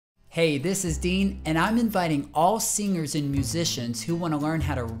Hey, this is Dean, and I'm inviting all singers and musicians who want to learn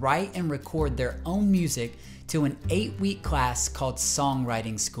how to write and record their own music to an 8-week class called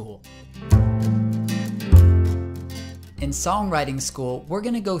Songwriting School. In Songwriting School, we're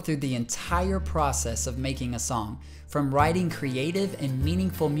going to go through the entire process of making a song, from writing creative and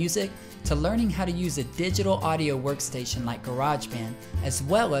meaningful music to learning how to use a digital audio workstation like GarageBand, as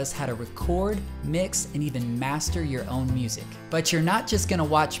well as how to record, mix, and even master your own music. But you're not just going to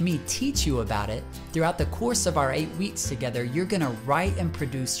watch me teach you about it. Throughout the course of our 8 weeks together, you're going to write and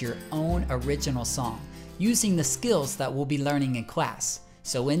produce your own original song, using the skills that we'll be learning in class.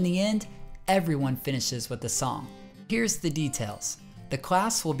 So in the end, everyone finishes with a song. Here's the details. The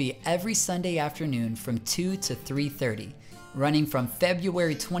class will be every Sunday afternoon from 2 to 3:30, running from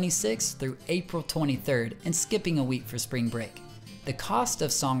February 26th through April 23rd and skipping a week for spring break. The cost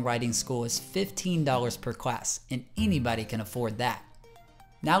of Songwriting School is $15 per class, and anybody can afford that.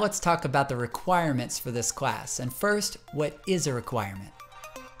 Now let's talk about the requirements for this class. And first, what is a requirement?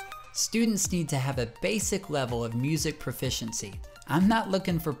 Students need to have a basic level of music proficiency. I'm not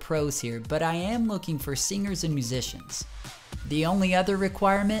looking for pros here, but I am looking for singers and musicians. The only other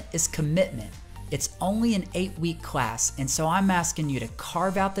requirement is commitment. It's only an 8-week class, and so I'm asking you to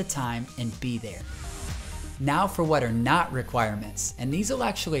carve out the time and be there. Now for what are not requirements, and these will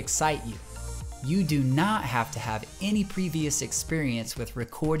actually excite you. You do not have to have any previous experience with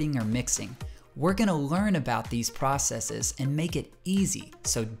recording or mixing. We're going to learn about these processes and make it easy,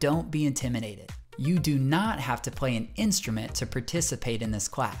 so don't be intimidated. You do not have to play an instrument to participate in this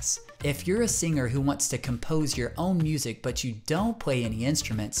class. If you're a singer who wants to compose your own music but you don't play any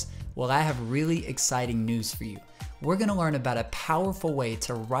instruments, well, I have really exciting news for you. We're going to learn about a powerful way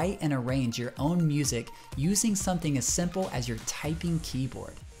to write and arrange your own music using something as simple as your typing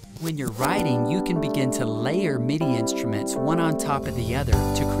keyboard. When you're writing, you can begin to layer MIDI instruments one on top of the other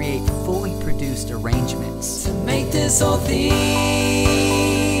to create fully produced arrangements. To make this whole thing.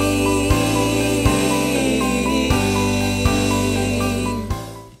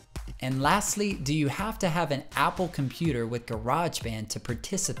 And lastly, do you have to have an Apple computer with GarageBand to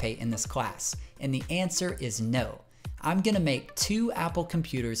participate in this class? And the answer is no. I'm going to make 2 Apple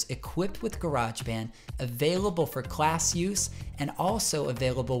computers equipped with GarageBand available for class use and also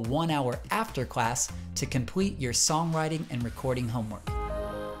available 1 hour after class to complete your songwriting and recording homework.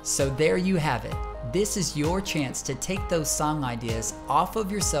 So there you have it. This is your chance to take those song ideas off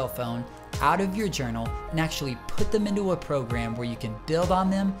of your cell phone, out of your journal, and actually put them into a program where you can build on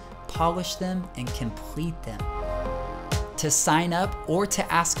them, polish them, and complete them. To sign up or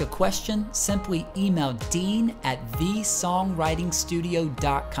to ask a question, simply email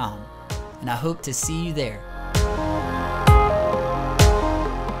dean@thesongwritingstudio.com, and I hope to see you there.